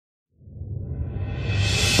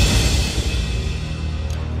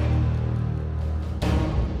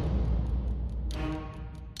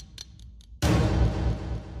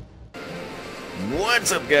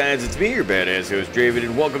What's up, guys? It's me, your badass host, Draven,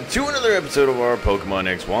 and welcome to another episode of our Pokemon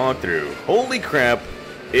X walkthrough. Holy crap,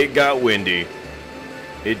 it got windy.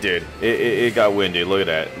 It did. It got windy. Look at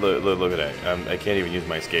that. Look at that. I can't even use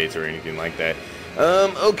my skates or anything like that.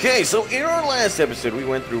 Okay, so in our last episode, we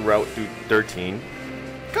went through Route 13,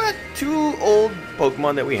 got two old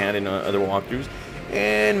Pokemon that we had in other walkthroughs,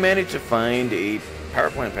 and managed to find a power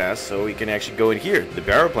plant pass so we can actually go in here, the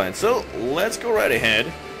power plant. So let's go right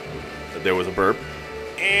ahead. There was a burp.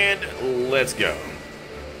 And let's go.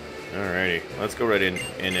 Alrighty, let's go right in.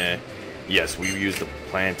 And yes, we used the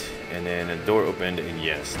plant, and then a door opened, and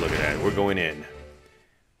yes, look at that. We're going in.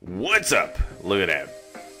 What's up? Look at that.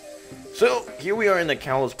 So here we are in the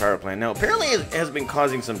Kalos power plant. Now apparently it has been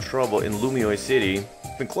causing some trouble in Lueroi City.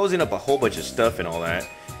 It's been closing up a whole bunch of stuff and all that.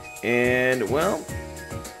 And well,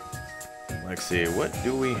 let's see, what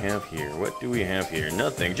do we have here? What do we have here?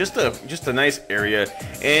 Nothing. Just a nice area.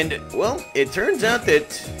 And well, it turns out that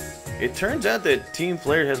Team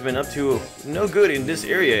Flare has been up to no good in this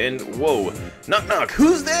area. And whoa, knock knock,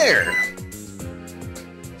 who's there?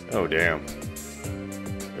 Oh damn.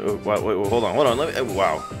 Oh, wait, hold on.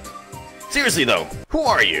 Wow. Seriously though, who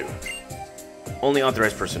are you? Only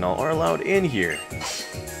authorized personnel are allowed in here.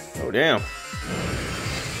 Oh damn.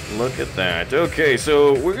 Look at that. Okay,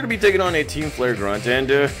 so we're going to be taking on a Team Flare Grunt, and,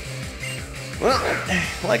 well,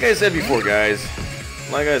 like I said before, guys,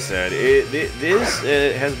 like I said, this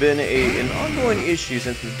has been an ongoing issue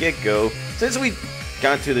since the get-go, since we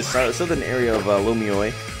got to the southern area of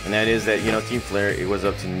Lueroi, and that is that, you know, Team Flare, it was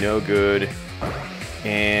up to no good,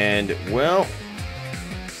 and, well,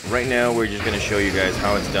 right now we're just going to show you guys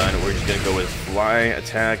how it's done. We're just going to go with Fly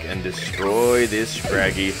Attack and destroy this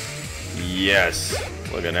Scraggy. Yes.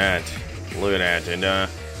 Look at that. Look at that. And,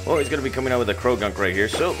 well, he's going to be coming out with a Croagunk right here.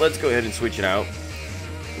 So, let's go ahead and switch it out.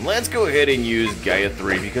 Let's go ahead and use Gaia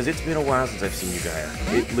 3, because it's been a while since I've seen you, Gaia.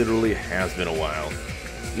 It literally has been a while.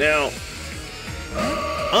 Now,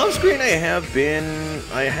 off screen, I have been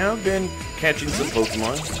catching some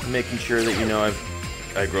Pokemon, making sure that, you know,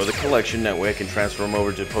 I grow the collection. That way I can transfer them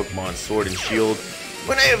over to Pokemon Sword and Shield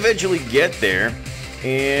when I eventually get there.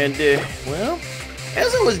 And, well,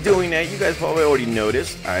 as I was doing that, you guys probably already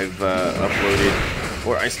noticed, I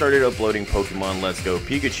started uploading Pokemon Let's Go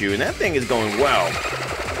Pikachu, and that thing is going well.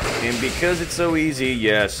 And because it's so easy,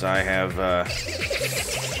 yes, I have,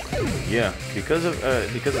 yeah, because of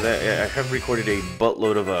that, I have recorded a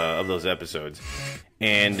buttload of those episodes.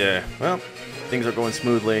 And, well, things are going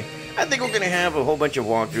smoothly. I think we're going to have a whole bunch of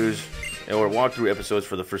walkthroughs, or walkthrough episodes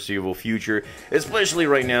for the foreseeable future, especially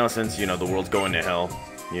right now since, you know, the world's going to hell.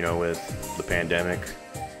 You know, with the pandemic,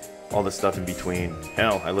 all the stuff in between.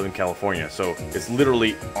 Hell, I live in California, so it's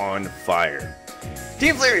literally on fire.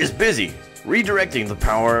 Team Flare is busy redirecting the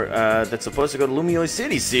power that's supposed to go to Lueroi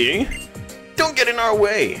City, see? Don't get in our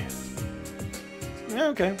way.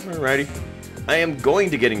 Okay, alrighty. I am going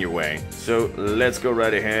to get in your way, so let's go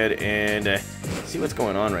right ahead and see what's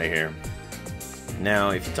going on right here.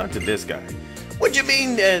 Now, if you talk to this guy, what do you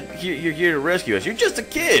mean that you're here to rescue us? You're just a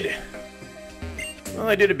kid. Well,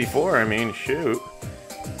 I did it before. I mean, shoot.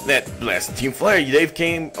 That blasted Team Flare, they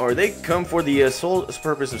come for the sole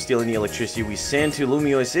purpose of stealing the electricity we send to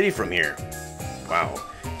Lueroi City from here. Wow.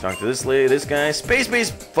 Talk to this lady, this guy.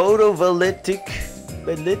 Space-based photovoltaic.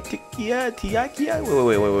 Wait.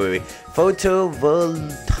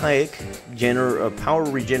 Photovoltaic power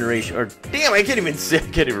regeneration. Or damn, I can't even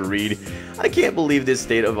read. I can't believe this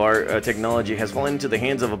state of our technology has fallen into the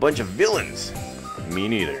hands of a bunch of villains. Me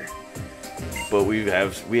neither. But we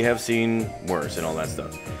have seen worse and all that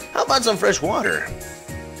stuff. How about some fresh water?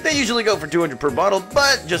 They usually go for 200 per bottle,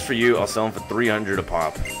 but just for you, I'll sell them for 300 a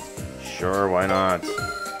pop. Sure, why not?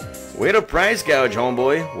 Way to price gouge,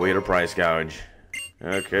 homeboy. Way to price gouge.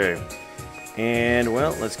 Okay. And,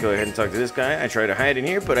 well, let's go ahead and talk to this guy. I tried to hide in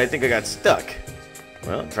here, but I think I got stuck.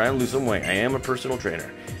 Well, try and lose some weight. I am a personal trainer.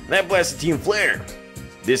 That blasted Team Flare.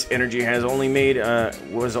 This energy was only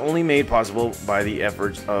made possible by the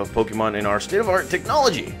efforts of Pokemon in our state-of-the-art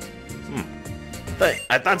technology.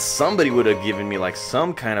 I thought somebody would have given me like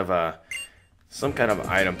some kind of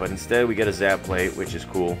item, but instead we get a Zap Plate, which is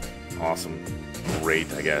cool, awesome,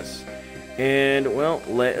 great, I guess. And well,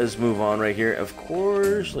 let us move on right here. Of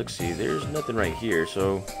course, let's see. There's nothing right here,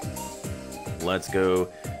 so let's go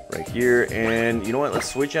right here. And you know what?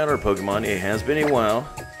 Let's switch out our Pokemon. It has been a while.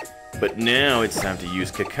 But now it's time to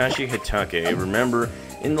use Kakashi Hatake. Remember,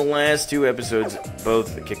 in the last two episodes,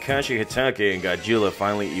 both Kakashi Hatake and Godzilla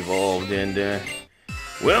finally evolved, and,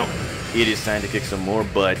 well, it is time to kick some more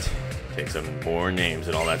butt, take some more names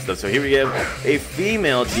and all that stuff. So here we have a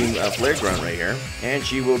female Team Flare Grunt right here, and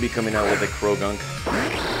she will be coming out with a Croagunk,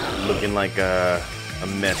 looking like a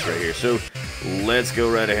mess right here. So let's go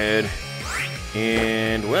right ahead.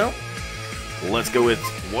 And, well, let's go with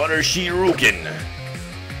Water Shiruken.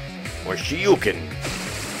 Or Shiuken.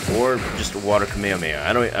 Or just Water Kamehameha.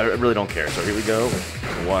 I really don't care. So here we go.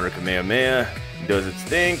 Water Kamehameha does its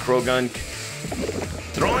thing. Krogan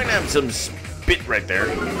throwing up some spit right there.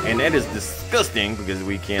 And that is disgusting because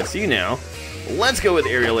we can't see now. Let's go with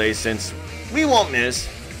Aerial Ace since we won't miss.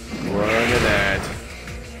 Look at that.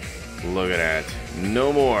 Look at that.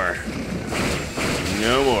 No more.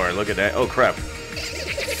 No more. Look at that. Oh, crap.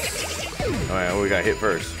 Alright, well, we got hit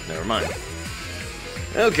first. Never mind.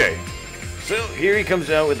 Okay. So, here he comes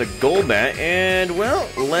out with a Golbat, and, well,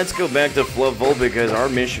 let's go back to Fluffvolt because our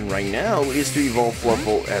mission right now is to evolve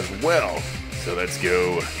Fluffvolt as well. So, let's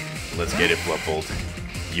go. Let's get it, Fluffvolt.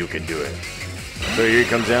 You can do it. So, here he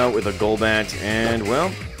comes out with a Golbat, and,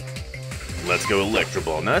 well, let's go Electro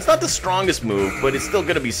Ball. Now, it's not the strongest move, but it's still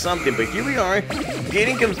going to be something. But here we are,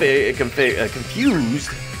 getting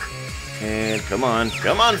confused. And come on,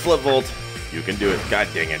 Fluffvolt. You can do it. God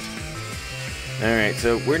dang it. Alright,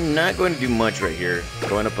 so we're not going to do much right here.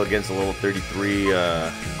 Going up against a level 33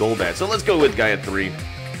 Golbat. So let's go with guy at 3.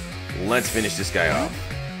 Let's finish this guy off.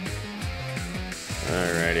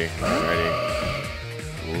 Alrighty,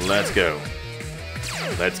 alrighty. Let's go.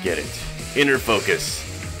 Let's get it. Inner Focus.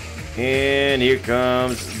 And here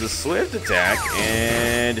comes the Swift Attack.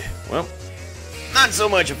 And, well, not so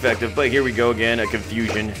much effective, but here we go again, a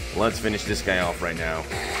Confusion. Let's finish this guy off right now.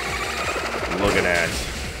 Look at that.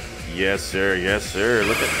 Yes, sir. Yes, sir.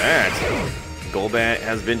 Look at that. Golbat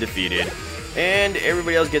has been defeated. And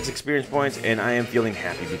everybody else gets experience points, and I am feeling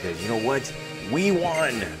happy because, you know what? We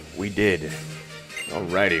won. We did.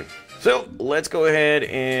 Alrighty. So, let's go ahead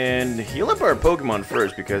and heal up our Pokemon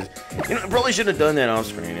first because, you know, I probably should have done that off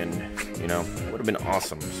screen and, you know, it would have been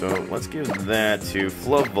awesome. So, let's give that to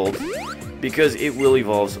Fluffvolt because it will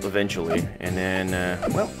evolve eventually. And then,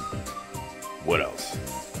 well, what else?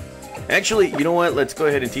 Actually, you know what? Let's go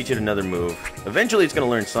ahead and teach it another move. Eventually, it's going to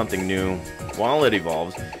learn something new while it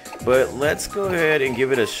evolves. But let's go ahead and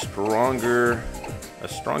give it a stronger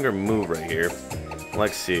move right here.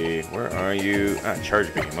 Let's see. Where are you? Ah,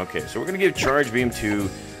 Charge Beam. Okay, so we're going to give Charge Beam to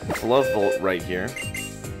Fluffvolt right here.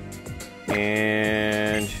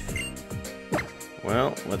 And,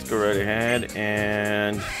 well, let's go right ahead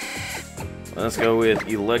and let's go with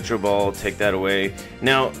Electro Ball, take that away.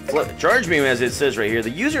 Now, Charge Beam, as it says right here, the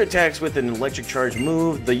user attacks with an electric charge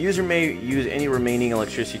move. The user may use any remaining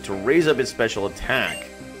electricity to raise up its special attack.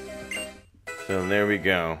 So, there we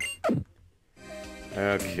go.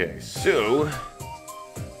 Okay, so,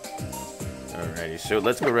 alrighty, so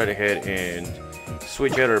let's go right ahead and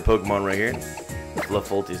switch out our Pokemon right here.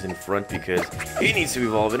 Fluffvolt is in front because he needs to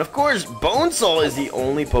evolve. And, of course, Bonesaw is the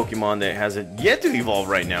only Pokemon that hasn't yet to evolve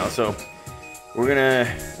right now, so we're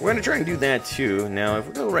gonna try and do that too. Now, if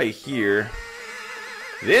we go right here,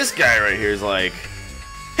 this guy right here is like,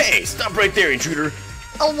 "Hey, stop right there, intruder!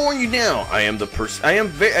 I'll warn you now. I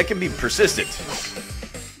can be persistent."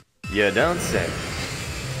 You don't say.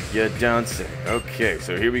 You don't say. Okay,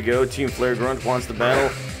 so here we go. Team Flare Grunt wants the battle.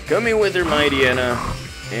 Coming with her Mightyena,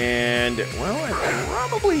 and well, I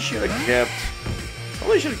probably should have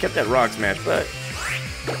kept that Rock Smash, but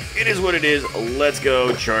it is what it is. Let's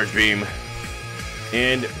go, Charge Beam.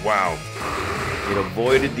 And, wow, it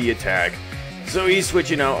avoided the attack. So he's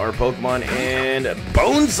switching out our Pokemon, and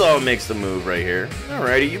Bonesaw makes the move right here.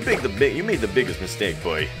 Alrighty, you made the biggest mistake,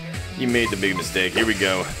 boy. You made the big mistake. Here we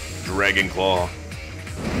go. Dragon Claw.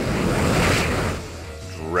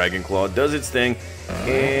 Dragon Claw does its thing.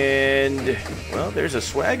 And, well, there's a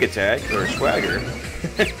Swag Attack, or a Swagger.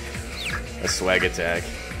 A Swag Attack.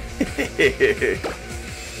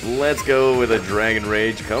 Let's go with a Dragon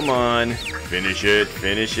Rage. Come on. Finish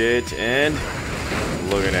it, and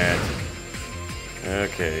look at that.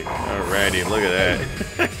 Okay, alrighty, look at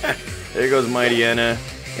that. There goes Mightyena,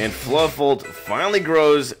 and Fluffvolt finally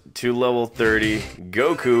grows to level 30.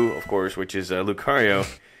 Goku, of course, which is Lucario,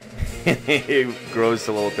 he grows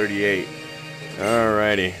to level 38.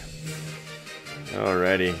 Alrighty.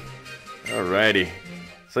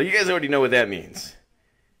 So you guys already know what that means.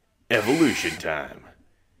 Evolution time.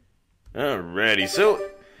 Alrighty, so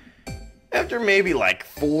after maybe like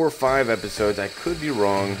 4 or 5 episodes, I could be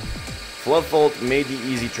wrong, Fluffvolt made the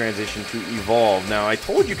easy transition to evolve. Now, I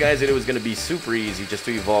told you guys that it was going to be super easy just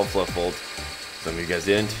to evolve Fluffvolt. Some of you guys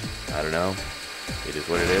didn't. I don't know. It is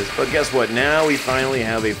what it is. But guess what? Now we finally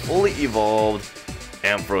have a fully evolved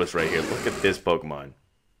Ampharos right here. Look at this Pokemon.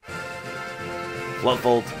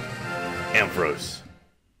 Fluffvolt, Ampharos.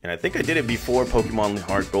 And I think I did it before Pokemon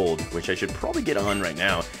Heart Gold, which I should probably get on right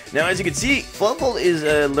now. Now, as you can see, Fluffle is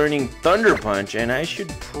learning Thunder Punch, and I should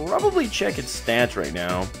probably check its stats right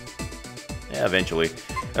now. Yeah, eventually.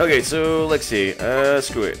 Okay, so let's see.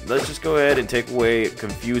 Screw it. Let's just go ahead and take away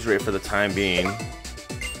Confuse Ray for the time being.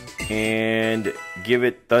 And give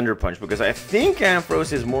it Thunder Punch, because I think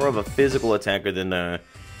Ampharos is more of a physical attacker than a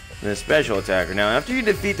special attacker. Now, after you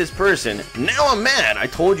defeat this person, now I'm mad. I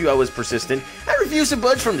told you I was persistent. I refuse to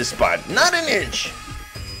budge from this spot. Not an inch.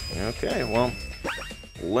 Okay, well,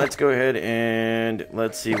 let's go ahead and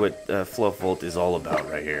let's see what Fluffvolt is all about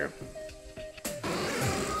right here.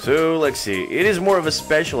 So, let's see. It is more of a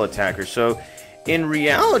special attacker. So, in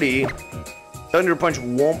reality, Thunder Punch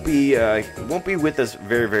won't be with us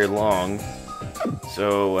very, very long.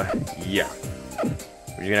 So, yeah.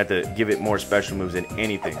 We're gonna have to give it more special moves than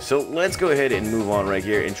anything. So let's go ahead and move on right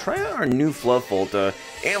here and try out our new Fluffvolt,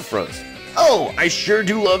 Ampharos. Oh, I sure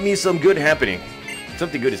do love me some good happening.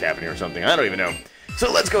 Something good is happening or something. I don't even know.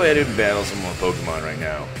 So let's go ahead and battle some more Pokemon right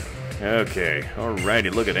now. Okay,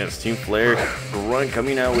 alrighty, look at this. Team Flare Grunt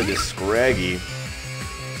coming out with this Scraggy.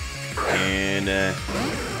 And,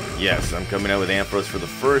 yes, I'm coming out with Ampharos for the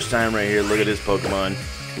first time right here. Look at this Pokemon.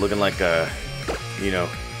 Looking like a, you know,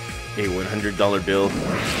 a $100 bill. Look at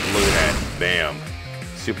that. Bam.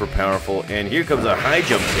 Super powerful. And here comes a high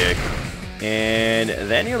jump kick. And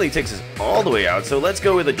that nearly takes us all the way out. So let's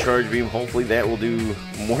go with a Charge Beam. Hopefully that will do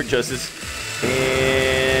more justice.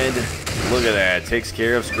 And look at that. Takes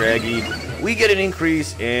care of Scraggy. We get an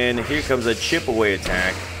increase. And here comes a chip away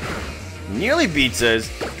attack. Nearly beats us.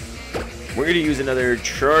 We're going to use another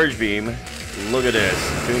Charge Beam. Look at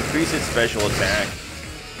this. To increase its special attack.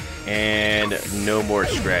 And no more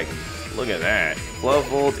Scraggy. Look at that.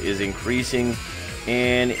 Fluffvolt is increasing.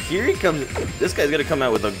 And here he comes. This guy's going to come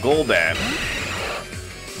out with a Golbat.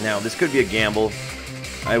 Now, this could be a gamble.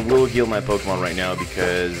 I will heal my Pokemon right now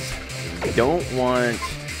because I don't want...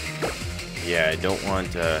 Yeah, I don't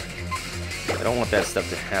want that stuff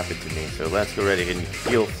to happen to me. So let's go right ahead and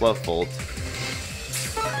heal Fluffvolt.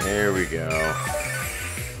 There we go.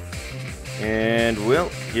 And, well,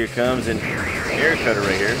 here comes an air cutter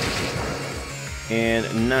right here.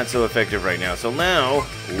 And not so effective right now. So now,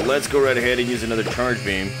 let's go right ahead and use another Charge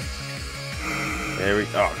Beam. There we...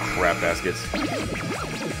 Oh, crap baskets.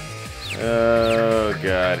 Oh,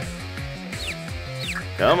 God.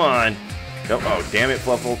 Come on. Oh, damn it,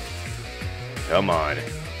 Fluffle. Come on.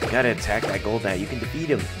 You gotta attack that Golbat. You can defeat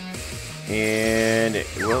him. And,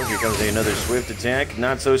 well, here comes another swift attack.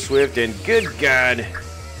 Not so swift, and good God.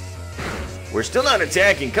 We're still not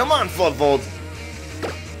attacking. Come on, Fluffvolt.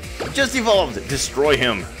 Just evolved. Destroy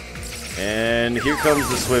him. And here comes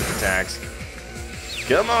the swift attacks.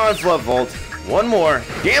 Come on, Fluffvolt. One more.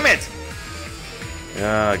 Damn it.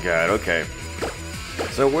 Oh God. Okay.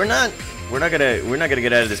 So we're not gonna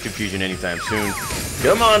get out of this confusion anytime soon.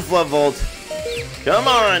 Come on, Fluffvolt. Come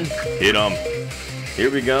on. Hit him. Here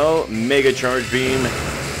we go. Mega Charge Beam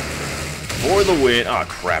for the win. Oh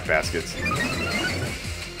crap baskets.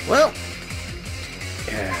 Well.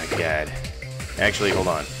 Ah, God. Actually, hold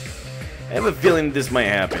on. I have a feeling this might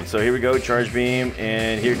happen. So here we go, Charge Beam,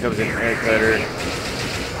 and here comes an air cutter.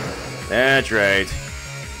 That's right.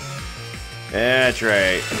 That's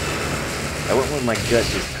right. I went with my gut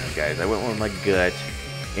this time, guys. I went with my gut,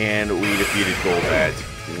 and we defeated Golbat.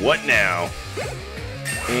 What now?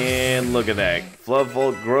 And look at that.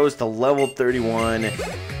 Fluffvolt grows to level 31.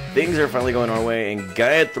 Things are finally going our way, and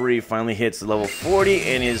Gayatri finally hits level 40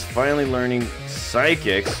 and is finally learning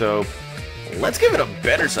Psychic, so let's give it a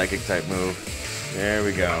better Psychic type move. There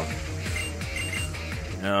we go.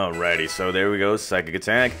 Alrighty, so there we go, Psychic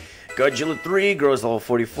attack. Godzilla 3 grows to level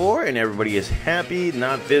 44, and everybody is happy.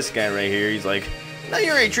 Not this guy right here. He's like, now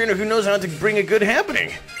you're a trainer who knows how to bring a good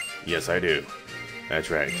happening. Yes, I do. That's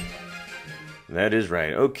right. That is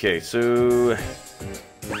right. Okay, so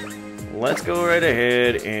let's go right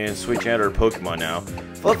ahead and switch out our Pokemon now.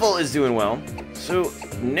 Fluffvolt is doing well. So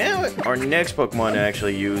now our next Pokemon to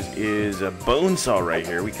actually use is a Bonesaw right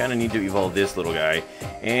here. We kind of need to evolve this little guy.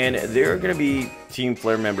 And there are going to be Team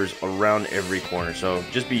Flare members around every corner, so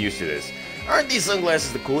just be used to this. Aren't these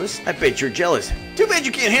sunglasses the coolest? I bet you're jealous. Too bad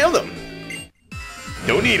you can't have them.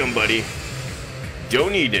 Don't need them, buddy.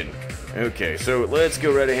 Don't need them. Okay, so let's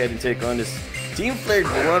go right ahead and take on this Team Flare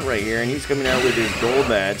Grunt right here, and he's coming out with his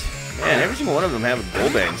Golbat. Man, every single one of them have a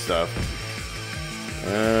Golbat and stuff.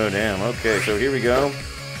 Oh, damn. Okay, so here we go.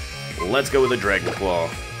 Let's go with a Dragon Claw.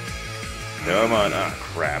 Come on. Ah,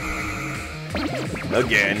 crap.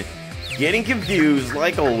 Again. Getting confused,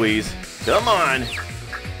 like always. Come on.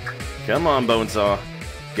 Come on, Bonesaw.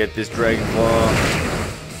 Get this Dragon Claw.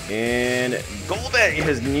 And Golbat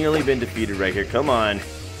has nearly been defeated right here. Come on.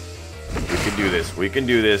 We can do this. We can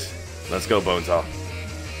do this. Let's go, Bonesaw.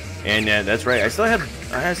 And that's right. I still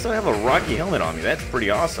have a Rocky helmet on me. That's pretty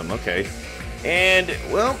awesome. Okay. And,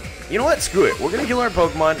 well, you know what? Screw it. We're going to heal our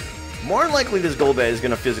Pokemon. More than likely, this Golbat is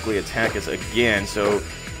going to physically attack us again. So,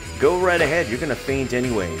 go right ahead. You're going to faint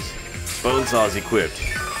anyways. Bonesaw is equipped.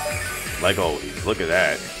 Like always. Look at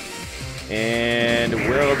that. And,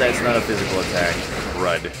 well, that's not a physical attack.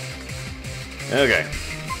 Crud. Okay.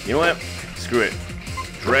 You know what? Screw it.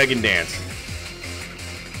 Dragon Dance.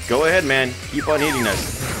 Go ahead, man. Keep on hitting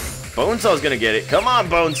us. Bonesaw's gonna get it. Come on,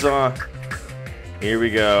 Bonesaw. Here we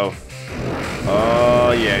go.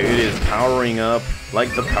 Oh, yeah. It is powering up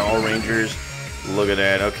like the Power Rangers. Look at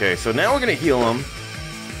that. Okay, so now we're gonna heal him.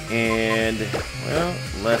 And, well,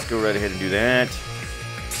 let's go right ahead and do that.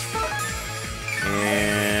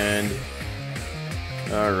 And...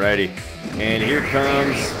 alrighty. And here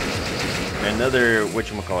comes another,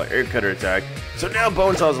 whatchamacallit, air cutter attack. So now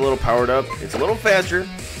Bonesaw's a little powered up. It's a little faster.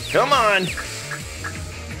 Come on!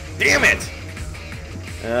 Damn it!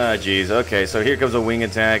 Ah, jeez. Okay, so here comes a wing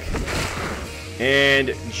attack.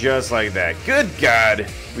 And just like that. Good God!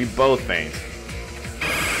 We both faint.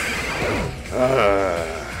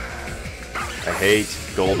 I hate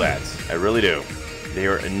Golbats. I really do. They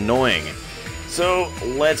are annoying. So,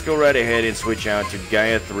 let's go right ahead and switch out to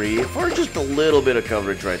Gaia 3 for just a little bit of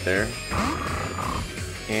coverage right there.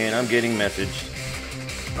 And I'm getting messaged.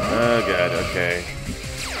 Oh god, okay.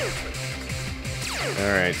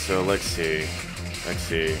 Alright, so let's see.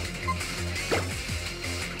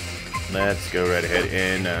 Let's go right ahead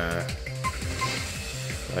and,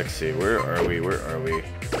 let's see, where are we?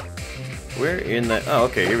 We're in the, oh,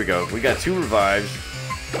 okay, here we go. We got 2 revives.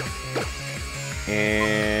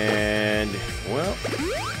 And, well,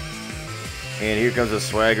 and here comes a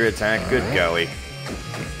swagger attack. Good golly.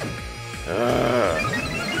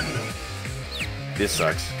 This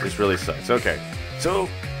sucks. This really sucks. Okay, so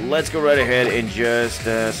let's go right ahead and just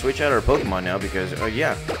switch out our Pokemon now because,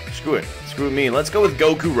 yeah, screw it. Screw me. Let's go with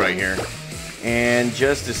Goku right here and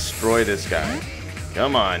just destroy this guy.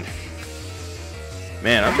 Come on.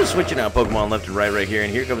 Man, I'm just switching out Pokemon left and right here,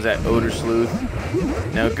 and here comes that Odor Sleuth.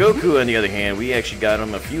 Now, Goku, on the other hand, we actually got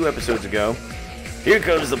him a few episodes ago. Here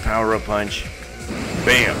comes the Power-Up Punch.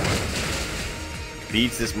 Bam!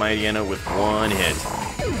 Beats this Mightyena with 1 hit.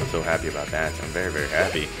 I'm so happy about that. I'm very, very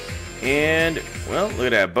happy. And, well,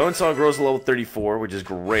 look at that. Bonesaw grows to level 34, which is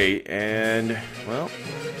great. And, well,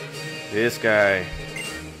 this guy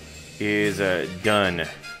is done.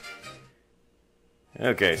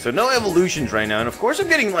 Okay, so no evolutions right now, and of course I'm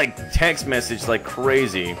getting like text message like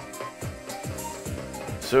crazy.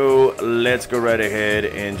 So let's go right ahead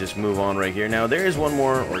and just move on right here. Now there is one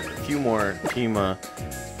more or a few more Team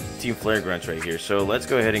Flare Grunts right here. So let's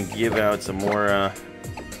go ahead and give out some more,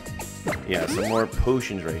 yeah, some more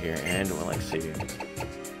potions right here. And well, let's see.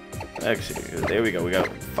 There we go. We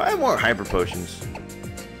got 5 more Hyper Potions.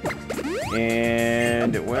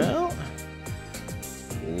 And well,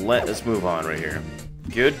 let us move on right here.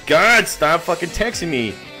 Good God, stop fucking texting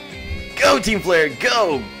me. Go, Team Flare,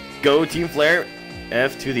 go! Go, Team Flare.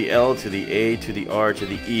 F to the L to the A to the R to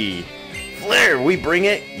the E. Flare, we bring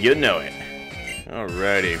it, you know it.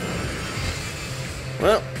 Alrighty.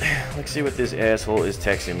 Well, let's see what this asshole is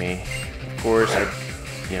texting me. Of course, I'm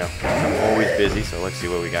always busy, so let's see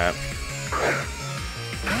what we got.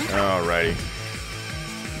 Alrighty.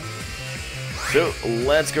 So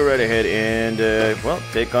let's go right ahead and well,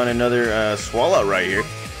 take on another Swallow right here,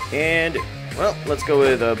 and well, let's go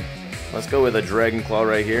with a Dragon Claw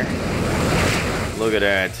right here. Look at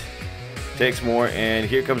that, takes more, and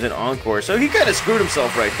here comes an Encore. So he kind of screwed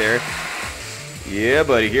himself right there. Yeah,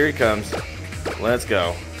 buddy, here he comes. Let's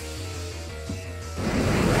go.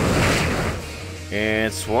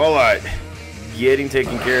 And Swallow getting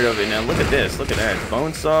taken care of, and now look at this. Look at that,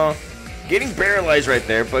 Bonesaw. Getting paralyzed right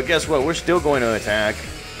there, but guess what? We're still going to attack.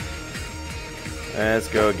 Let's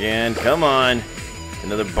go again. Come on.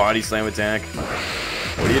 Another body slam attack.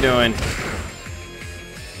 What are you doing?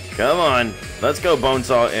 Come on. Let's go,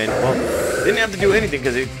 Bonesaw. And, well, didn't have to do anything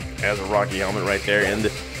because it has a Rocky helmet right there. And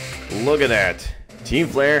look at that. Team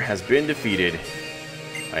Flare has been defeated.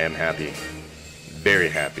 I am happy. Very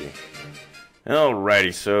happy.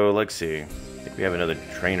 Alrighty, so let's see. I think we have another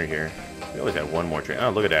trainer here. We always have one more trainer.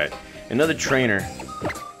 Oh, look at that. Another trainer.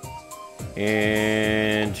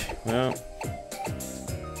 And, well,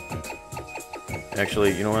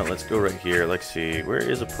 actually, you know what? Let's go right here. Let's see. Where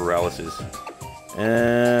is a paralysis?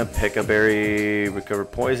 Pekka Berry, recover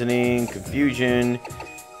poisoning, confusion.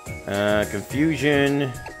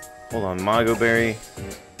 Confusion. Hold on, Mago Berry.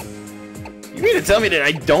 You mean to tell me that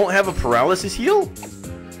I don't have a paralysis heal?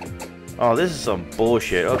 Oh, this is some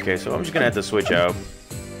bullshit. Okay, so I'm just gonna have to switch out.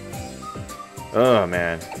 Oh,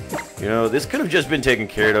 man. You know, this could have just been taken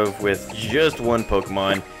care of with just one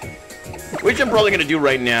Pokemon, which I'm probably gonna do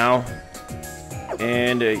right now.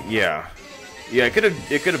 And, yeah. Yeah, it could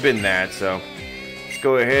have been that, so let's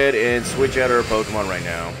go ahead and switch out our Pokemon right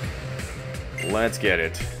now. Let's get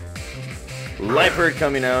it. Liepard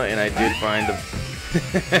coming out, and I did find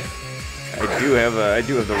the... I do have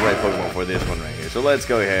the right Pokemon for this one right here. So let's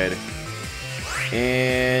go ahead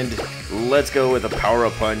and let's go with a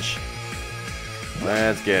Power-Up Punch.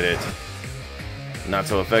 Let's get it. Not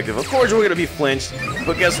so effective. Of course, we're gonna be flinched,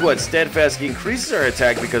 but guess what? Steadfast increases our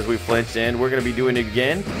attack because we flinched, and we're gonna be doing it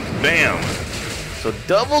again. Bam! So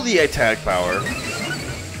double the attack power.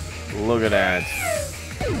 Look at that.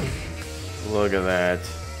 Look at that.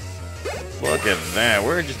 Look at that.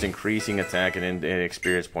 We're just increasing attack and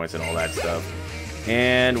experience points and all that stuff.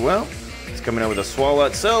 And, well, it's coming out with a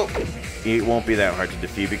Swalot, so it won't be that hard to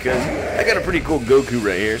defeat because I got a pretty cool Goku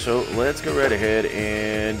right here. So let's go right ahead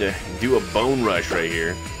and do a Bone Rush right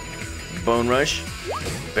here. Bone Rush.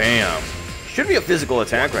 Bam. Should be a physical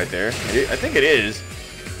attack right there. I think it is.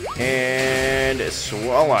 And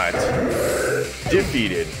Swalot.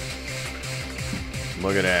 Defeated.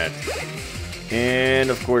 Look at that. And,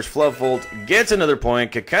 of course, Fluffbolt gets another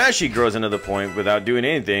point. Kakashi grows another point without doing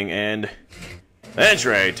anything. And that's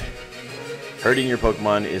right. Hurting your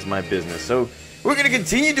Pokemon is my business. So, we're going to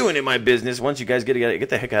continue doing it my business once you guys get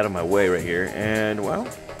the heck out of my way right here. And, well,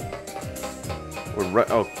 we're right.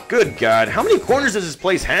 Oh, good God. How many corners does this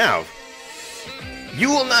place have?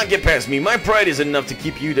 You will not get past me. My pride is enough to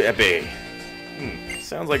keep you at bay.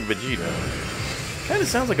 Sounds like Vegeta. Kind of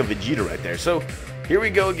sounds like a Vegeta right there. So, here we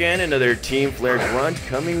go again, another Team Flare Grunt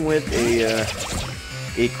coming with a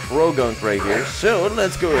Krogunk right here. So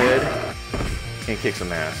let's go ahead and kick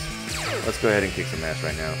some ass. Let's go ahead and kick some ass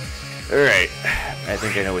right now. Alright, I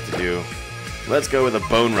think I know what to do. Let's go with a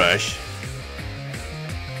Bone Rush.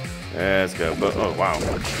 Let's go. Oh, wow.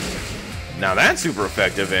 Now that's super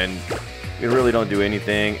effective, and we really don't do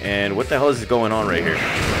anything. And what the hell is going on right here?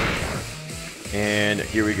 And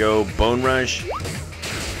here we go, Bone Rush.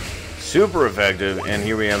 Super effective, and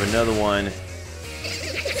here we have another one.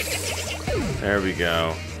 There we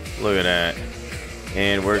go. Look at that.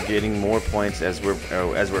 And we're getting more points as we're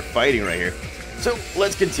fighting right here. So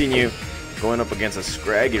let's continue going up against a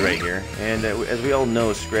Scraggy right here. And as we all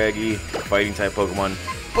know, Scraggy, fighting type Pokemon,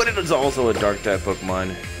 but it is also a dark type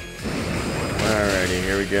Pokemon. Alrighty,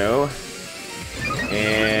 here we go.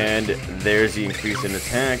 And there's the increase in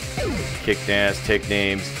attack. Kicked ass, take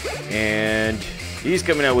names, and he's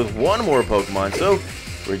coming out with one more Pokemon, so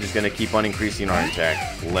we're just going to keep on increasing our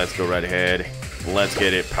attack. Let's go right ahead. Let's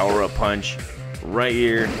get it. Power-Up Punch right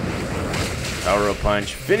here. Power-Up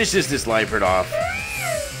Punch. Finishes this Liepard off.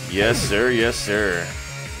 Yes, sir. Yes, sir.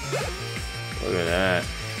 Look at that.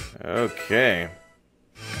 Okay.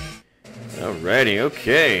 Alrighty.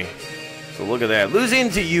 Okay. So look at that.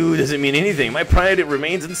 Losing to you doesn't mean anything. My pride, it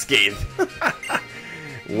remains unscathed.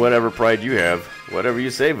 Whatever pride you have. Whatever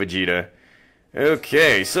you say, Vegeta.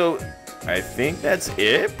 Okay, so I think that's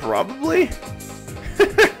it, probably.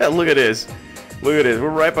 Look at this. Look at this. We're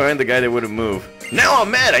right behind the guy that wouldn't move. Now I'm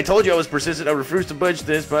mad. I told you I was persistent. I refused to budge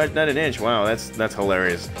this, but not an inch. Wow, that's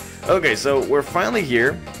hilarious. Okay, so we're finally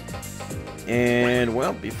here. And,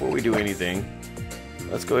 well, before we do anything,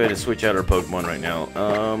 let's go ahead and switch out our Pokemon right now.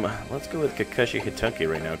 Let's go with Kakashi Hitaki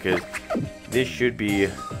right now, because this should be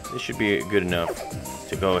good enough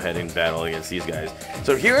to go ahead and battle against these guys.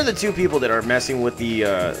 So here are the two people that are messing with the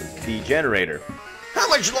generator. How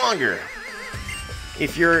much longer?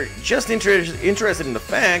 If you're just interested in the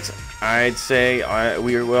facts, I'd say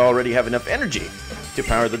we already have enough energy to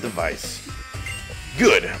power the device.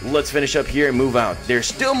 Good. Let's finish up here and move out. There's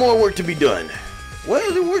still more work to be done. What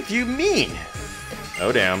other work do you mean?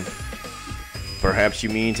 Oh, damn. Perhaps you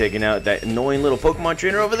mean taking out that annoying little Pokemon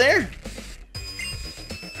trainer over there?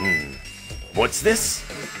 What's this?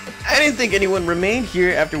 I didn't think anyone remained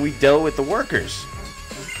here after we dealt with the workers.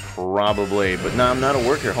 Probably, but no, I'm not a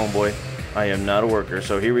worker, homeboy. I am not a worker.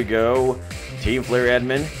 So here we go. Team Flare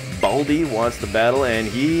admin, Baldy wants the battle, and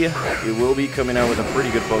he will be coming out with a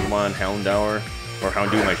pretty good Pokemon, Houndour, or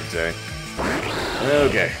Houndoom, I should say.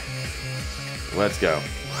 Okay. Let's go.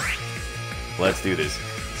 Let's do this.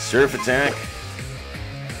 Surf attack.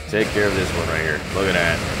 Take care of this one right here. Look at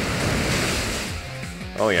that.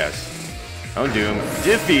 Oh, yes. Houndoom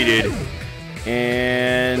defeated.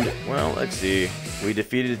 And, well, let's see. We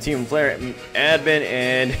defeated the Team Flare admin,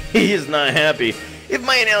 and he is not happy. If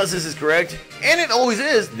my analysis is correct, and it always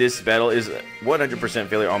is, this battle is 100%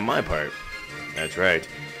 failure on my part. That's right.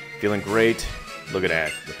 Feeling great. Look at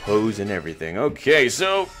that. The pose and everything. Okay,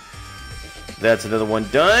 so that's another one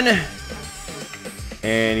done.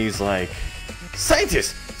 And he's like,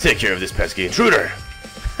 Scientist, take care of this pesky intruder.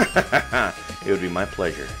 It would be my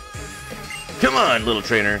pleasure. Come on, little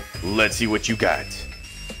trainer. Let's see what you got.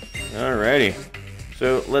 Alrighty.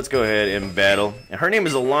 So let's go ahead and battle. And her name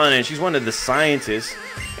is Alana, and she's one of the scientists.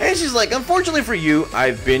 And she's like, unfortunately for you,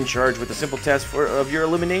 I've been charged with the simple task of your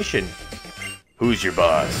elimination. Who's your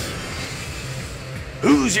boss?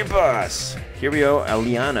 Who's your boss? Here we go,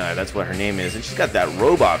 Aliana. That's what her name is. And she's got that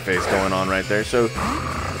robot face going on right there. So,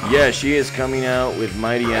 yeah, she is coming out with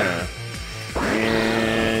Mighty Anna.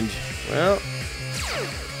 And, well,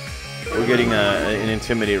 we're getting an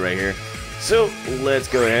Intimidate right here. So, let's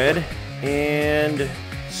go ahead and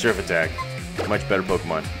Surf Attack. Much better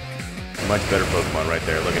Pokemon. Much better Pokemon right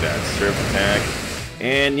there. Look at that. Surf Attack.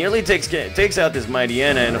 And nearly takes out this Mighty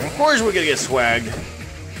Anna. And, of course, we're going to get swagged.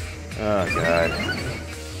 Oh, God.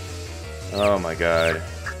 Oh, my God.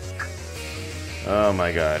 Oh,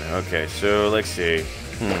 my God. Okay, so let's see.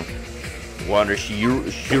 Water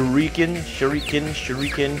Shuriken.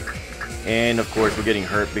 And, of course, we're getting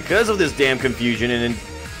hurt because of this damn confusion. And,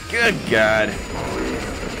 good God.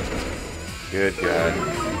 Good God.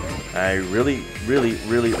 I really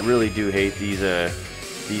do hate these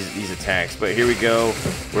attacks. But here we go.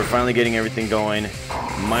 We're finally getting everything going.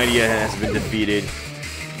 Mighty has been defeated.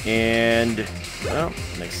 And, well,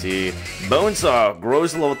 let's see. Bonesaw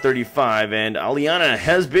grows to level 35. And Aliana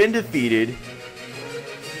has been defeated.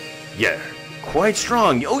 Yeah, quite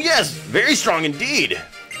strong. Oh, yes, very strong indeed.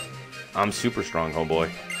 I'm super strong, homeboy.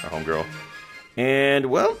 Or homegirl. And,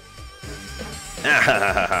 well...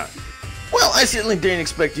 Well, I certainly didn't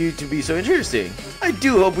expect you to be so interesting. I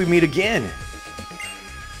do hope we meet again.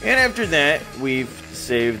 And after that, we've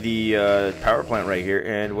saved the power plant right here.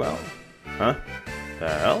 And, well... Huh? The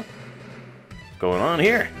hell? What's going on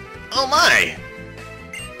here? Oh, my!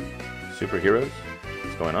 Superheroes?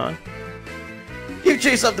 What's going on? You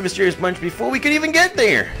chased off the mysterious Munch before we could even get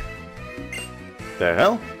there! The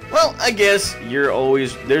hell? Well, I guess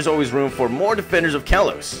there's always room for more defenders of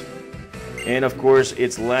Kalos. And of course,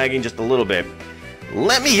 it's lagging just a little bit.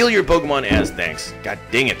 Let me heal your Pokemon as thanks. God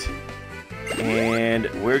dang it. And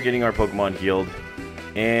we're getting our Pokemon healed.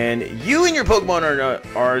 And you and your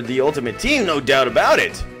Pokemon are the ultimate team, no doubt about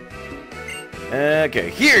it. Okay,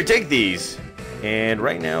 here, take these. And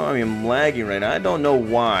right now, I am lagging right now. I don't know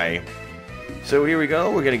why. So here we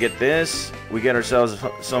go. We're going to get this. We get ourselves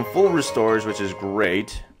some full restores, which is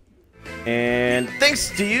great. And thanks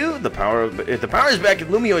to you, if the power is back in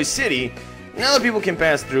Lueroi City, now the people can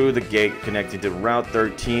pass through the gate connecting to Route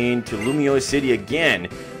 13 to Lueroi City again.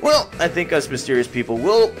 Well, I think us mysterious people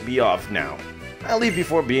will be off now. I'll leave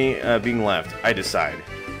before being left, I decide.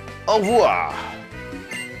 Au revoir.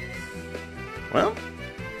 Well,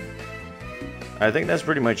 I think that's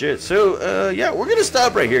pretty much it. So, yeah, we're going to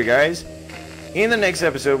stop right here, guys. In the next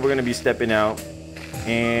episode, we're going to be stepping out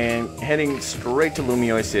and heading straight to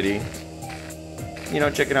Lueroi City. You know,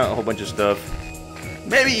 checking out a whole bunch of stuff.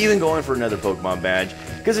 Maybe even going for another Pokemon badge,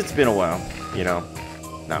 because it's been a while. You know,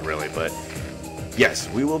 not really, but yes,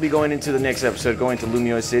 we will be going into the next episode, going to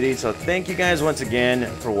Lueroi City. So thank you guys once again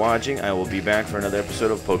for watching. I will be back for another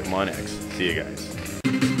episode of Pokemon X. See you guys.